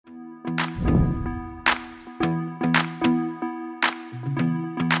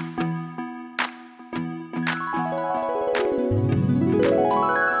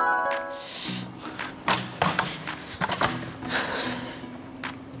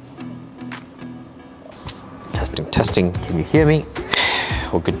Testing, testing. Can you hear me?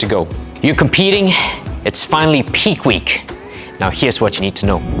 We're good to go. You're competing. It's finally peak week. Now here's what you need to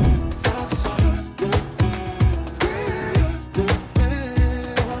know.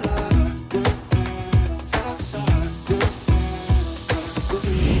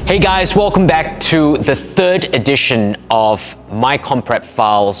 Hey guys, welcome back to the third edition of my Comp Prep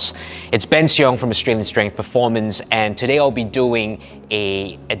Files. It's Ben Seong from Australian Strength Performance, and today I'll be doing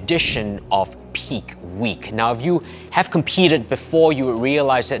an edition of Peak Week. Now, if you have competed before, you will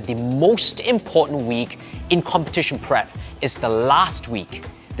realize that the most important week in competition prep is the last week.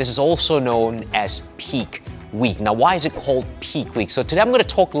 This is also known as Peak Week. Now, why is it called Peak Week? So today I'm going to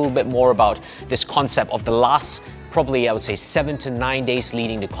talk a little bit more about this concept of the last, probably I would say 7 to 9 days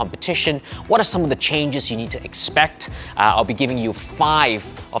leading to competition. What are some of the changes you need to expect? I'll be giving you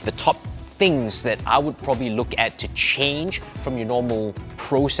 5 of the top things that I would probably look at to change from your normal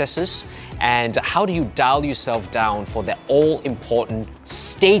processes, and how do you dial yourself down for that all-important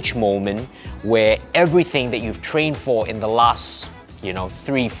stage moment where everything that you've trained for in the last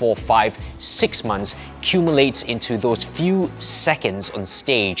 3, 4, 5, 6 months accumulates into those few seconds on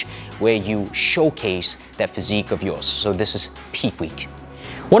stage where you showcase that physique of yours. So this is Peak Week.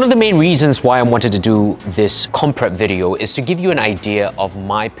 One of the main reasons why I wanted to do this comp prep video is to give you an idea of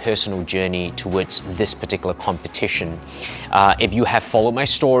my personal journey towards this particular competition. If you have followed my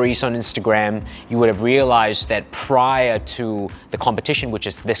stories on Instagram, you would have realized that prior to the competition, which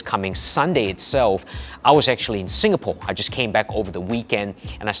is this coming Sunday itself, I was actually in Singapore. I just came back over the weekend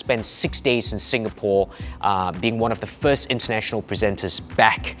and I spent 6 days in Singapore, being one of the first international presenters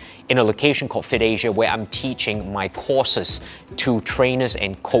back in a location called Fit Asia, where I'm teaching my courses to trainers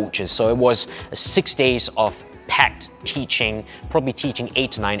and coaches. So it was 6 days of packed teaching, probably teaching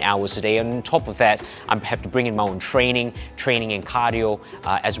 8 to 9 hours a day. And on top of that, I have to bring in my own training and cardio,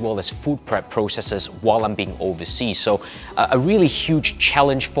 as well as food prep processes while I'm being overseas. So a really huge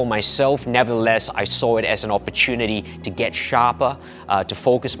challenge for myself. Nevertheless, I saw it as an opportunity to get sharper, to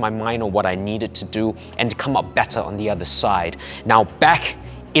focus my mind on what I needed to do and to come up better on the other side. Now back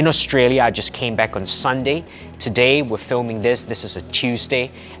in Australia, I just came back on Sunday. Today, we're filming this. This is a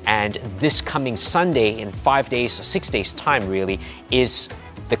Tuesday. And this coming Sunday, in 5 days or 6 days time really, is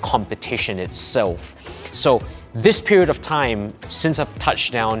the competition itself. So this period of time, since I've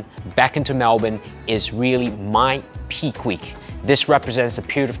touched down back into Melbourne, is really my peak week. This represents a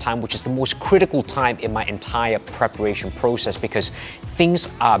period of time which is the most critical time in my entire preparation process, because things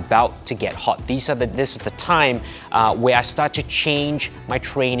are about to get hot. This is the time where I start to change my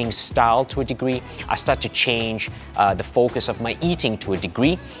training style to a degree. I start to change the focus of my eating to a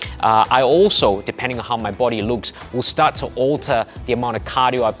degree. I also, depending on how my body looks, will start to alter the amount of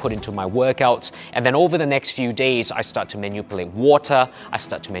cardio I put into my workouts. And then over the next few days, I start to manipulate water. I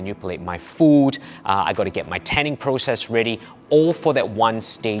start to manipulate my food. I got to get my tanning process ready, all for that one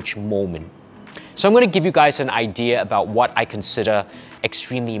stage moment. So I'm going to give you guys an idea about what I consider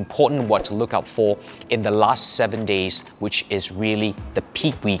extremely important, what to look out for in the last 7 days, which is really the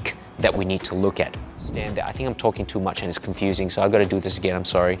peak week that we need to look at. Stand there. I think I'm talking too much and it's confusing, so I've got to do this again. I'm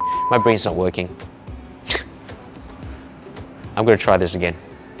sorry. My brain's not working. I'm going to try this again.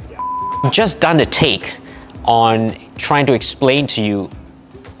 I've just done a take on trying to explain to you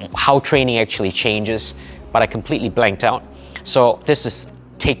how training actually changes, but I completely blanked out. So this is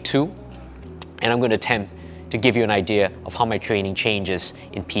take 2, and I'm going to attempt to give you an idea of how my training changes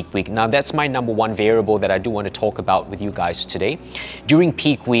in peak week. Now, that's my number 1 variable that I do want to talk about with you guys today. During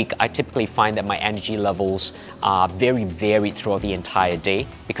peak week, I typically find that my energy levels are very varied throughout the entire day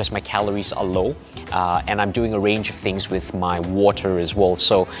because my calories are low, and I'm doing a range of things with my water as well.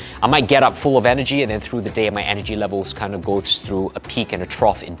 So I might get up full of energy, and then through the day, my energy levels kind of goes through a peak and a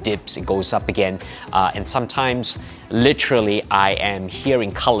trough. It dips, it goes up again, and sometimes literally I am hearing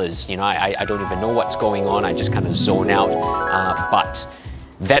colors. I don't even know what's going on. I just kind of zone out, but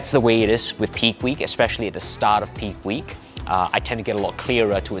that's the way it is with peak week, especially at the start of peak week. I tend to get a lot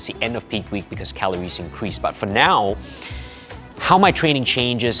clearer towards the end of peak week because calories increase. But for now, how my training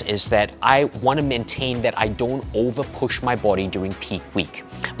changes is that I want to maintain that I don't over push my body during peak week.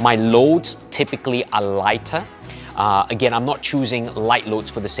 My loads typically are lighter. Again, I'm not choosing light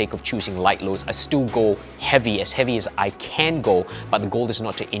loads for the sake of choosing light loads. I still go as heavy as I can go, but the goal is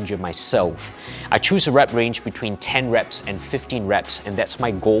not to injure myself. I choose a rep range between 10 reps and 15 reps, and that's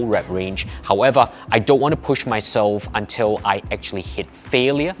my goal rep range. However, I don't want to push myself until I actually hit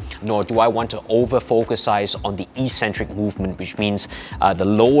failure, nor do I want to over-focus on the eccentric movement, which means the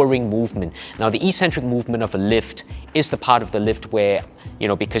lowering movement. Now, the eccentric movement of a lift is the part of the lift where, you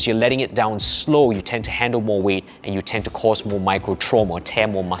know, because you're letting it down slow, you tend to handle more weight and you tend to cause more micro trauma or tear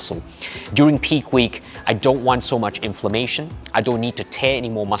more muscle. During peak week, I don't want so much inflammation. I don't need to tear any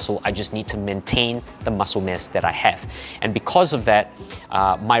more muscle. I just need to maintain the muscle mass that I have. And because of that,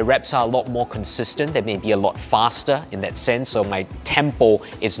 my reps are a lot more consistent. They may be a lot faster in that sense. So my tempo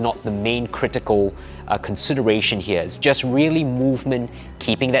is not the main critical consideration here. It's just really movement,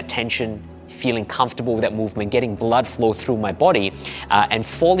 keeping that tension, feeling comfortable with that movement, getting blood flow through my body, and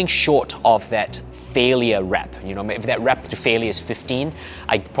falling short of that failure rep. You know, if that rep to failure is 15,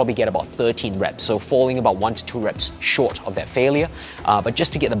 I probably get about 13 reps. So falling about 1 to 2 reps short of that failure, but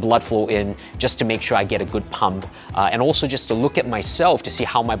just to get the blood flow in, just to make sure I get a good pump, and also just to look at myself to see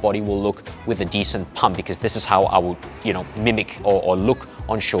how my body will look with a decent pump, because this is how I would, you know, mimic or look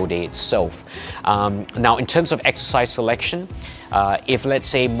on show day itself. Now, in terms of exercise selection, if let's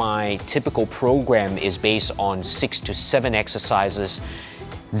say my typical program is based on 6 to 7 exercises,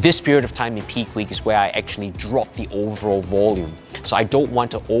 this period of time in peak week is where I actually drop the overall volume. So I don't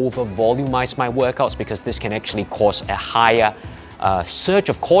want to over volumize my workouts, because this can actually cause a higher surge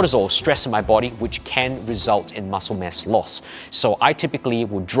of cortisol, stress in my body, which can result in muscle mass loss. So I typically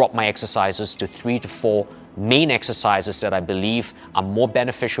will drop my exercises to 3 to 4 main exercises that I believe are more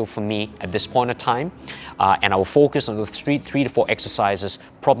beneficial for me at this point of time, and I will focus on the three to four exercises,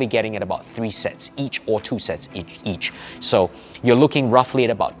 probably getting at about 3 sets each or 2 sets each. So you're looking roughly at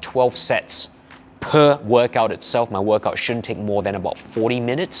about 12 sets per workout itself. My workout shouldn't take more than about 40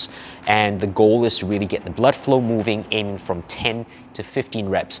 minutes, and the goal is to really get the blood flow moving, aiming from 10 to 15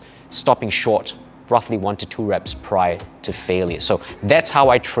 reps, stopping short roughly 1 to 2 reps prior to failure. So that's how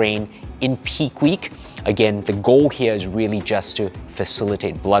I train in peak week. Again, the goal here is really just to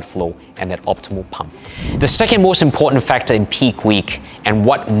facilitate blood flow and that optimal pump. The second most important factor in peak week, and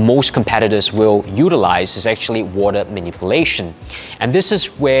what most competitors will utilize, is actually water manipulation. And this is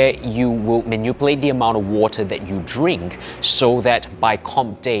where you will manipulate the amount of water that you drink, so that by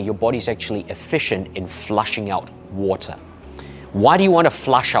comp day, your body is actually efficient in flushing out water. Why do you want to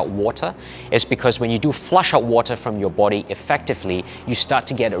flush out water? It's because when you do flush out water from your body effectively, you start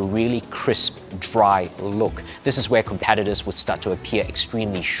to get a really crisp, dry look. This is where competitors would start to appear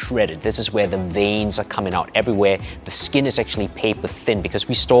extremely shredded. This is where the veins are coming out everywhere. The skin is actually paper thin, because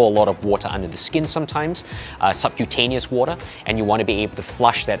we store a lot of water under the skin sometimes, subcutaneous water, and you want to be able to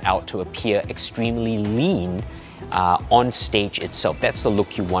flush that out to appear extremely lean on stage itself. That's the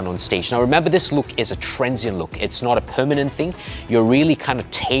look you want on stage. Now remember, this look is a transient look. It's not a permanent thing. You're really kind of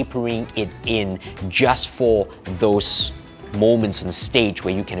tapering it in just for those moments on stage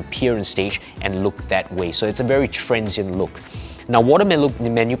where you can appear on stage and look that way. So it's a very transient look. Now, water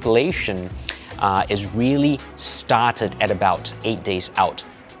manipulation is really started at about 8 days out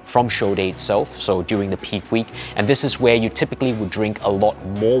from show day itself, so during the peak week. And this is where you typically would drink a lot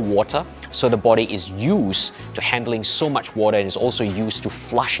more water, so the body is used to handling so much water, and is also used to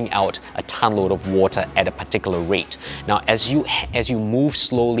flushing out a ton load of water at a particular rate. Now, as you move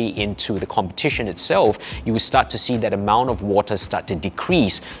slowly into the competition itself, you will start to see that amount of water start to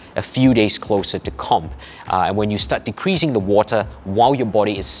decrease a few days closer to comp. And when you start decreasing the water while your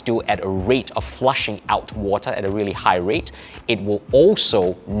body is still at a rate of flushing out water at a really high rate, it will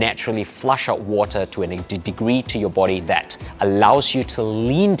also naturally flush out water to a degree to your body that allows you to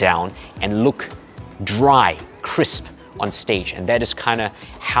lean down and look dry, crisp on stage. And that is kind of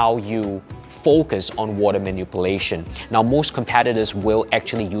how you focus on water manipulation. Now, most competitors will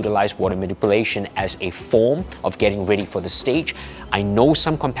actually utilize water manipulation as a form of getting ready for the stage. I know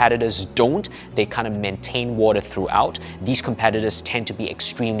some competitors don't. They kind of maintain water throughout. These competitors tend to be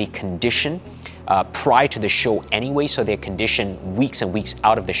extremely conditioned prior to the show anyway, so they're conditioned weeks and weeks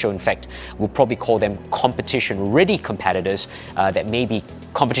out of the show. In fact, we'll probably call them competition-ready competitors that may be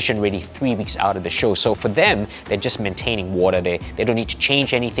competition-ready 3 weeks out of the show. So for them, they're just maintaining water. They don't need to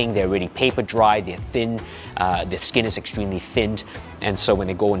change anything. They're already paper dry, they're thin, their skin is extremely thinned, and so when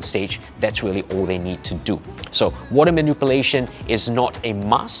they go on stage, that's really all they need to do. So water manipulation is not a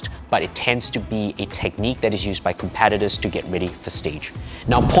must, but it tends to be a technique that is used by competitors to get ready for stage.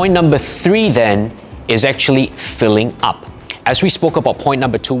 Now, point number 3 then is actually filling up. As we spoke about point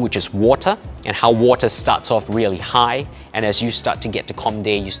number 2, which is water, and how water starts off really high, and as you start to get to comp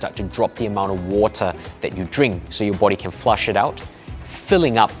day, you start to drop the amount of water that you drink so your body can flush it out.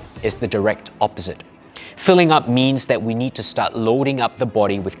 Filling up is the direct opposite. Filling up means that we need to start loading up the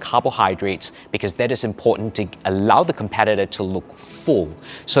body with carbohydrates, because that is important to allow the competitor to look full.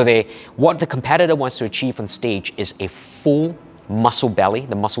 So what the competitor wants to achieve on stage is a full muscle belly.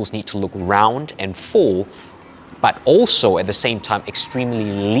 The muscles need to look round and full, but also at the same time extremely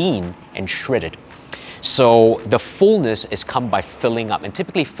lean and shredded. So the fullness is come by filling up, and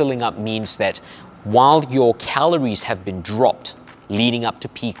typically filling up means that while your calories have been dropped leading up to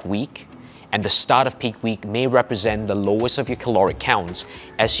peak week, and the start of peak week may represent the lowest of your caloric counts,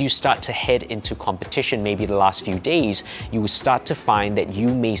 as you start to head into competition, maybe the last few days, you will start to find that you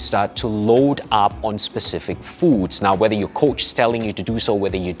may start to load up on specific foods. Now, whether your coach is telling you to do so,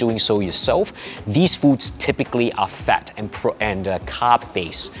 whether you're doing so yourself, these foods typically are fat and carb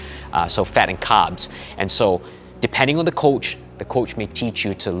based, so fat and carbs. And so depending on the coach may teach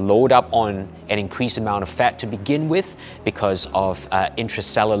you to load up on an increased amount of fat to begin with because of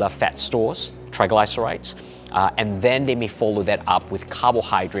intracellular fat stores, triglycerides, and then they may follow that up with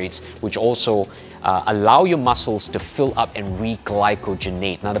carbohydrates, which also allow your muscles to fill up and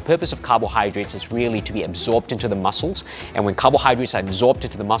re-glycogenate. Now, the purpose of carbohydrates is really to be absorbed into the muscles, and when carbohydrates are absorbed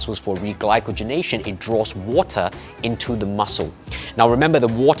into the muscles for re-glycogenation, it draws water into the muscle. Now, remember, the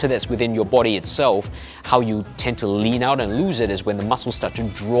water that's within your body itself, how you tend to lean out and lose it is when the muscles start to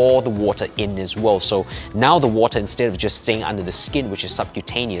draw the water in as well. So now the water, instead of just staying under the skin, which is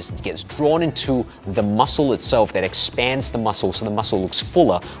subcutaneous, it gets drawn into the muscle itself that expands the muscle, so the muscle looks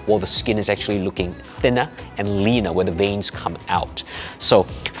fuller while the skin is actually looking thinner and leaner where the veins come out. So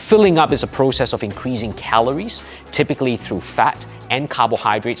filling up is a process of increasing calories, typically through fat and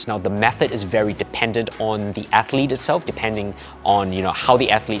carbohydrates. Now, the method is very dependent on the athlete itself, depending on how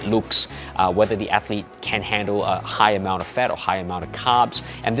the athlete looks, whether the athlete can handle a high amount of fat or high amount of carbs.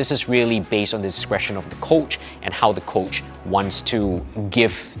 And this is really based on the discretion of the coach and how the coach wants to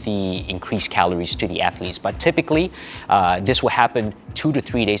give the increased calories to the athletes. But typically, this will happen 2 to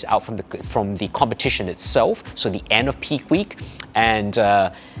 3 days out from the competition itself, so the end of peak week, and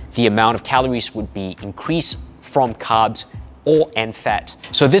the amount of calories would be increased from carbs and fat.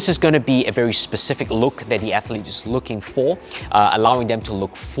 So this is going to be a very specific look that the athlete is looking for, allowing them to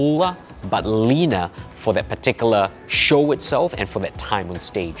look fuller but leaner for that particular show itself and for that time on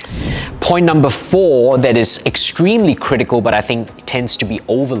stage. Point number 4 that is extremely critical, but I think tends to be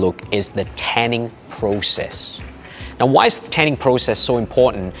overlooked, is the tanning process. Now, why is the tanning process so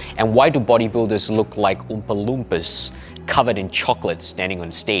important, and why do bodybuilders look like Oompa Loompas covered in chocolate standing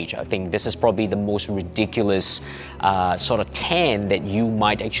on stage? I think this is probably the most ridiculous sort of tan that you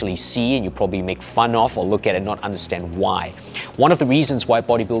might actually see, and you probably make fun of or look at and not understand why. One of the reasons why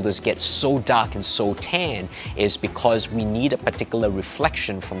bodybuilders get so dark and so tan is because we need a particular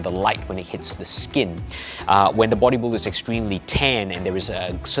reflection from the light when it hits the skin. When the bodybuilder is extremely tan and there is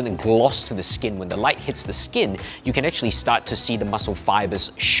a certain gloss to the skin, when the light hits the skin, you can actually start to see the muscle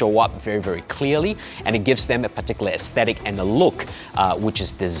fibers show up very, very clearly, and it gives them a particular aesthetic and a look which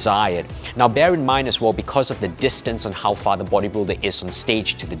is desired. Now, bear in mind as well, because of the distance on how far the bodybuilder is on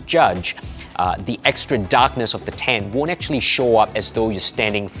stage to the judge, the extra darkness of the tan won't actually show up as though you're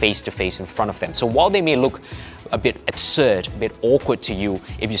standing face to face in front of them. So while they may look a bit absurd, a bit awkward to you,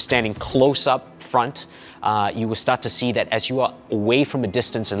 if you're standing close up front, you will start to see that as you are away from a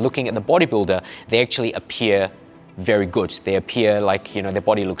distance and looking at the bodybuilder, they actually appear very good. They appear like, their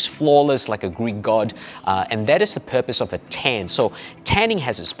body looks flawless, like a Greek god, and that is the purpose of a tan. So tanning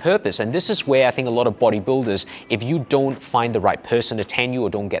has its purpose, and this is where I think a lot of bodybuilders, if you don't find the right person to tan you or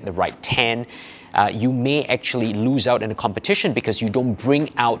don't get the right tan, you may actually lose out in a competition because you don't bring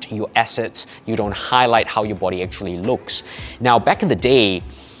out your assets, you don't highlight how your body actually looks. Now, back in the day,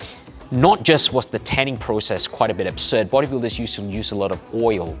 not just was the tanning process quite a bit absurd, bodybuilders used to use a lot of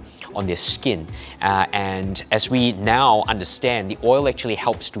oil on their skin, and as we now understand, the oil actually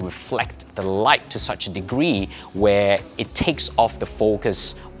helps to reflect the light to such a degree where it takes off the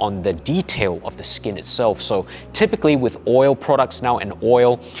focus on the detail of the skin itself. So typically with oil products now and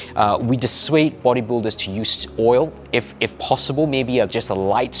oil, we dissuade bodybuilders to use oil if possible, maybe just a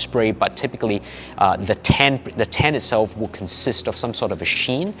light spray, but typically the tan itself will consist of some sort of a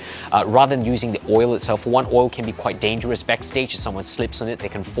sheen rather than using the oil itself. One, oil can be quite dangerous backstage. If someone slips on it, they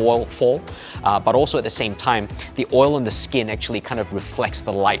can fall, but also at the same time, the oil on the skin actually kind of reflects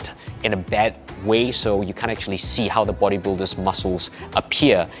the light in a bad way, so you can't actually see how the bodybuilder's muscles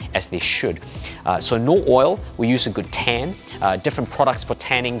appear as they should. So no oil, we use a good tan. Different products for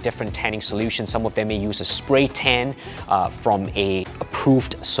tanning, different tanning solutions. Some of them may use a spray tan from an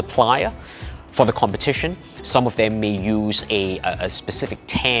approved supplier for the competition. Some of them may use a specific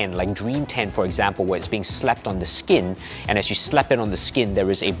tan, like Dream Tan, for example, where it's being slapped on the skin, and as you slap it on the skin,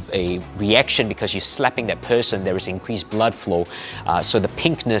 there is a reaction because you're slapping that person, there is increased blood flow. So the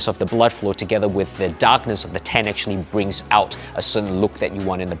pinkness of the blood flow together with the darkness of the tan actually brings out a certain look that you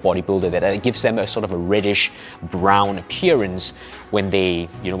want in the bodybuilder, that gives them a sort of a reddish brown appearance when they,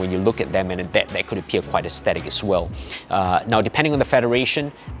 when you look at them, and that could appear quite aesthetic as well. Now, depending on the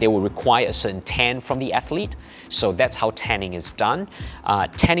federation, they will require a certain and tan from the athlete. So that's how tanning is done.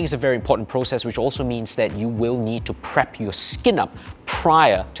 Tanning is a very important process, which also means that you will need to prep your skin up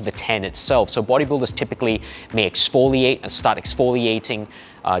prior to the tan itself. So bodybuilders typically may exfoliate and start exfoliating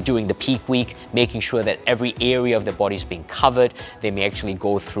during the peak week, making sure that every area of the body is being covered. They may actually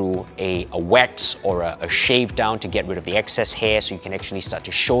go through a wax or a shave down to get rid of the excess hair, so you can actually start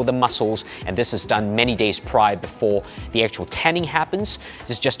to show the muscles. And this is done many days prior before the actual tanning happens.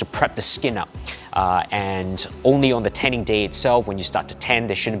 This is just to prep the skin up. And only on the tanning day itself, when you start to tan,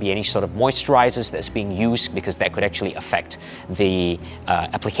 there shouldn't be any sort of moisturizers that's being used, because that could actually affect the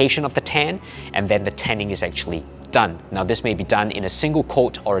application of the tan, and then the tanning is actually done. Now, this may be done in a single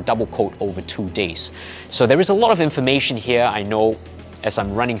coat or a double coat over 2 days. So there is a lot of information here. I know as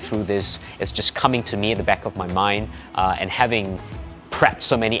I'm running through this, it's just coming to me at the back of my mind, and having prepped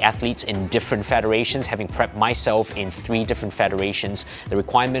so many athletes in different federations, having prepped myself in 3 different federations, the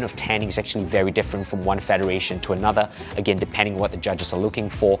requirement of tanning is actually very different from one federation to another, again, depending on what the judges are looking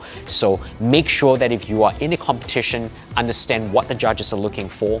for. So make sure that if you are in a competition, understand what the judges are looking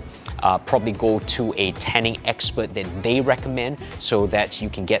for. Probably go to a tanning expert that they recommend, so that you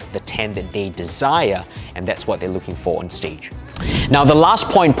can get the tan that they desire, and that's what they're looking for on stage. Now, the last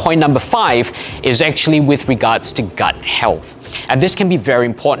point, point number 5, is actually with regards to gut health. And this can be very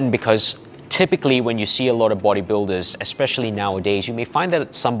important, because typically when you see a lot of bodybuilders, especially nowadays, you may find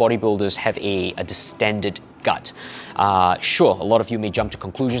that some bodybuilders have a distended gut. Sure, a lot of you may jump to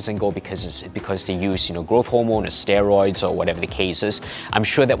conclusions and go because they use, growth hormone or steroids or whatever the case is. I'm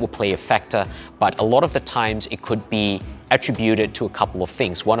sure that will play a factor, but a lot of the times it could be attributed to a couple of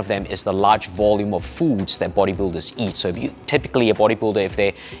things. One of them is the large volume of foods that bodybuilders eat. So if you typically a bodybuilder, if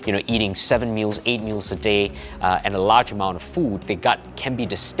they're eating 7 meals, 8 meals a day, and a large amount of food, their gut can be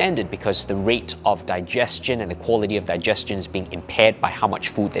distended because the rate of digestion and the quality of digestion is being impaired by how much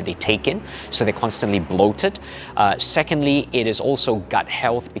food that they take in. So they're constantly bloated. Secondly, it is also gut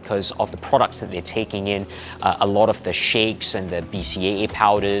health because of the products that they're taking in. A lot of the shakes and the BCAA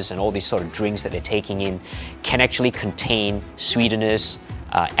powders and all these sort of drinks that they're taking in can actually contain sweeteners,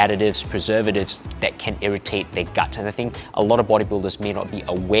 additives, preservatives that can irritate their gut. And I think a lot of bodybuilders may not be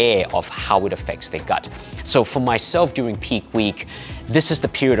aware of how it affects their gut. So for myself, during peak week, this is the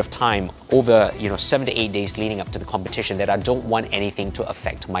period of time over 7 to 8 days leading up to the competition that I don't want anything to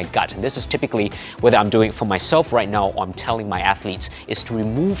affect my gut. And this is typically whether I'm doing it for myself right now or I'm telling my athletes, is to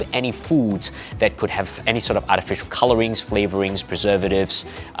remove any foods that could have any sort of artificial colorings, flavorings, preservatives,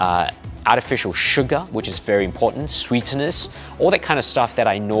 artificial sugar, which is very important, sweeteners, all that kind of stuff that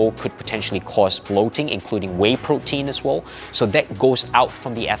I know could potentially cause bloating, including whey protein as well. So that goes out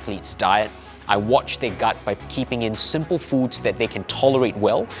from the athlete's diet. I watch their gut by keeping in simple foods that they can tolerate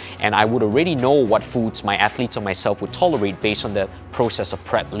well, and I would already know what foods my athletes or myself would tolerate based on the process of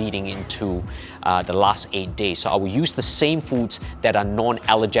prep leading into the last 8 days. So I will use the same foods that are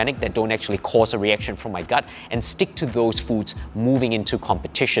non-allergenic, that don't actually cause a reaction from my gut, and stick to those foods moving into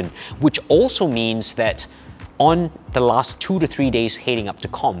competition, which also means that on the last 2 to 3 days heading up to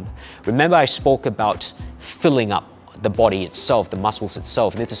comp, remember I spoke about filling up the body itself, the muscles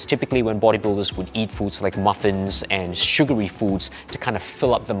itself. This is typically when bodybuilders would eat foods like muffins and sugary foods to kind of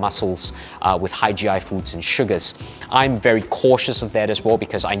fill up the muscles with high GI foods and sugars. I'm very cautious of that as well,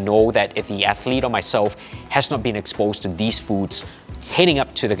 because I know that if the athlete or myself has not been exposed to these foods leading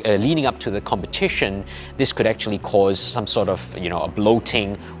up to the competition, this could actually cause some sort of a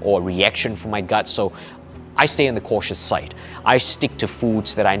bloating or reaction from my gut. So I stay on the cautious side. I stick to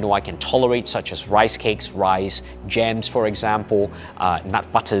foods that I know I can tolerate, such as rice cakes, rice, jams, for example, nut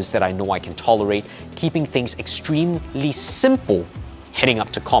butters that I know I can tolerate, keeping things extremely simple heading up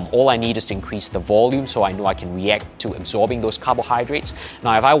to comp. All I need is to increase the volume so I know I can react to absorbing those carbohydrates.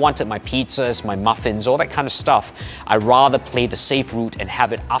 Now, if I wanted my pizzas, my muffins, all that kind of stuff, I'd rather play the safe route and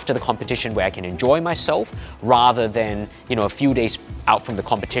have it after the competition where I can enjoy myself, rather than, a few days out from the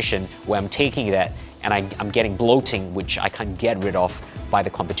competition where I'm taking that and I'm getting bloating, which I can't get rid of by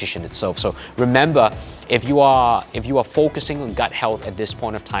the competition itself. So remember, if you are focusing on gut health at this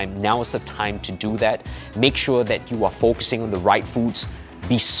point of time, now is the time to do that. Make sure that you are focusing on the right foods.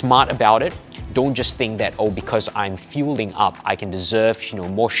 Be smart about it. Don't just think that, oh, because I'm fueling up, I can deserve,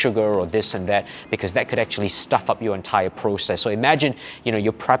 more sugar or this and that, because that could actually stuff up your entire process. So imagine,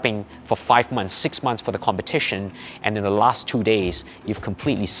 you're prepping for 5 months, 6 months for the competition, and in the last 2 days, you've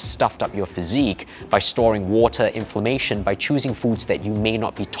completely stuffed up your physique by storing water, inflammation, by choosing foods that you may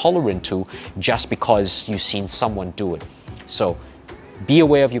not be tolerant to just because you've seen someone do it. So be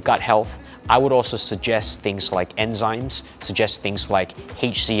aware of your gut health. I would also suggest things like enzymes, suggest things like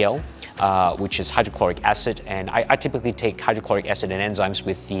HCl. which is hydrochloric acid. And I typically take hydrochloric acid and enzymes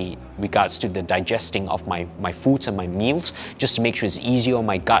with regards to the digesting of my foods and my meals, just to make sure it's easier on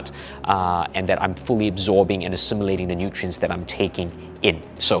my gut and that I'm fully absorbing and assimilating the nutrients that I'm taking in.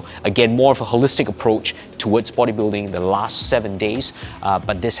 So again, more of a holistic approach towards bodybuilding the last 7 days,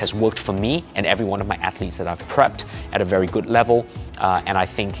 but this has worked for me and every one of my athletes that I've prepped at a very good level. And I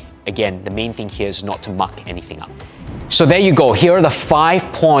think, again, the main thing here is not to muck anything up. So there you go. Here are the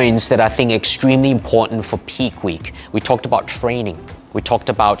 5 points that I think are extremely important for peak week. We talked about training. We talked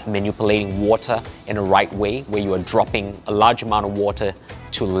about manipulating water in a right way, where you are dropping a large amount of water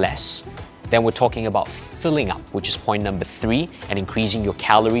to less. Then we're talking about filling up, which is point number 3, and increasing your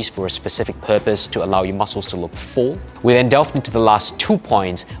calories for a specific purpose to allow your muscles to look full. We then delved into the last 2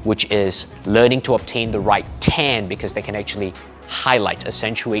 points, which is learning to obtain the right tan, because they can actually highlight,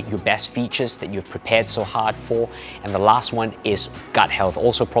 accentuate your best features that you've prepared so hard for. And the last one is gut health,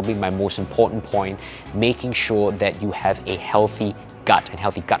 also probably my most important point, making sure that you have a healthy gut and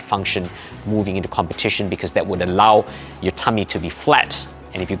healthy gut function moving into competition, because that would allow your tummy to be flat.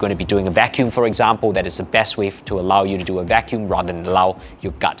 And if you're going to be doing a vacuum, for example, that is the best way to allow you to do a vacuum rather than allow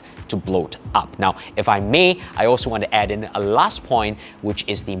your gut to bloat up. Now, if I may, I also want to add in a last point, which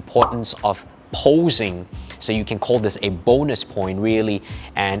is the importance of posing. So you can call this a bonus point, really,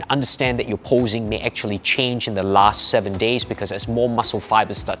 and understand that your posing may actually change in the last 7 days, because as more muscle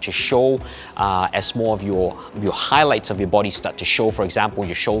fibers start to show, as more of your highlights of your body start to show, for example,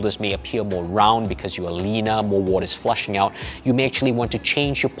 your shoulders may appear more round because you are leaner, more water is flushing out, you may actually want to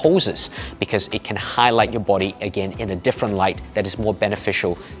change your poses, because it can highlight your body again in a different light that is more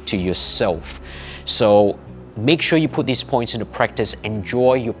beneficial to yourself. So make sure you put these points into practice.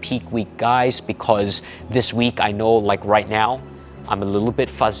 Enjoy your peak week, guys, because this week, I know, like right now, I'm a little bit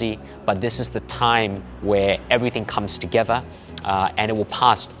fuzzy, but this is the time where everything comes together and it will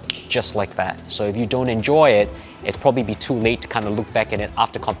pass just like that. So if you don't enjoy it, it's probably be too late to kind of look back at it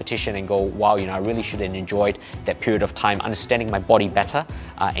after competition and go, wow, you know, I really should have enjoyed that period of time, understanding my body better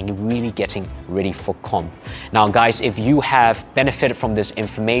and really getting ready for comp. Now, guys, if you have benefited from this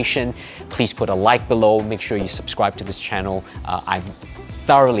information, please put a like below. Make sure you subscribe to this channel. I'm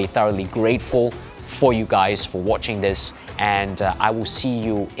thoroughly grateful for you guys for watching this, and I will see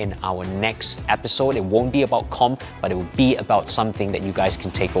you in our next episode. It won't be about comp, but it will be about something that you guys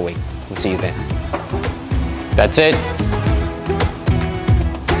can take away. We'll see you then. That's it.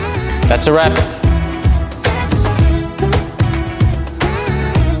 That's a wrap.